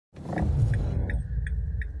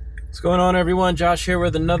What's going on, everyone? Josh here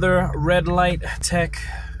with another Red Light Tech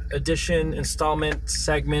edition installment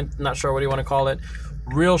segment. Not sure what you want to call it.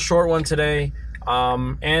 Real short one today.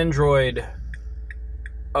 Android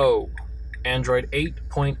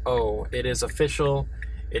 8.0. It is official.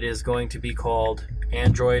 It is going to be called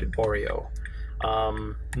Android Oreo.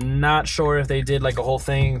 Not sure if they did like a whole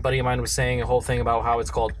thing. A buddy of mine was saying a whole thing about how it's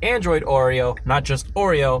called Android Oreo, not just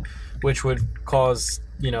Oreo, which would cause,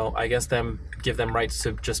 I guess give them rights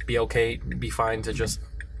to just be okay, be fine to just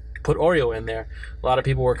put Oreo in there. A lot of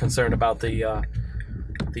people were concerned about the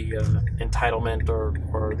entitlement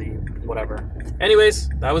or the whatever. Anyways,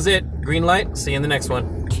 that was it. Green light. See you in the next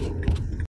one.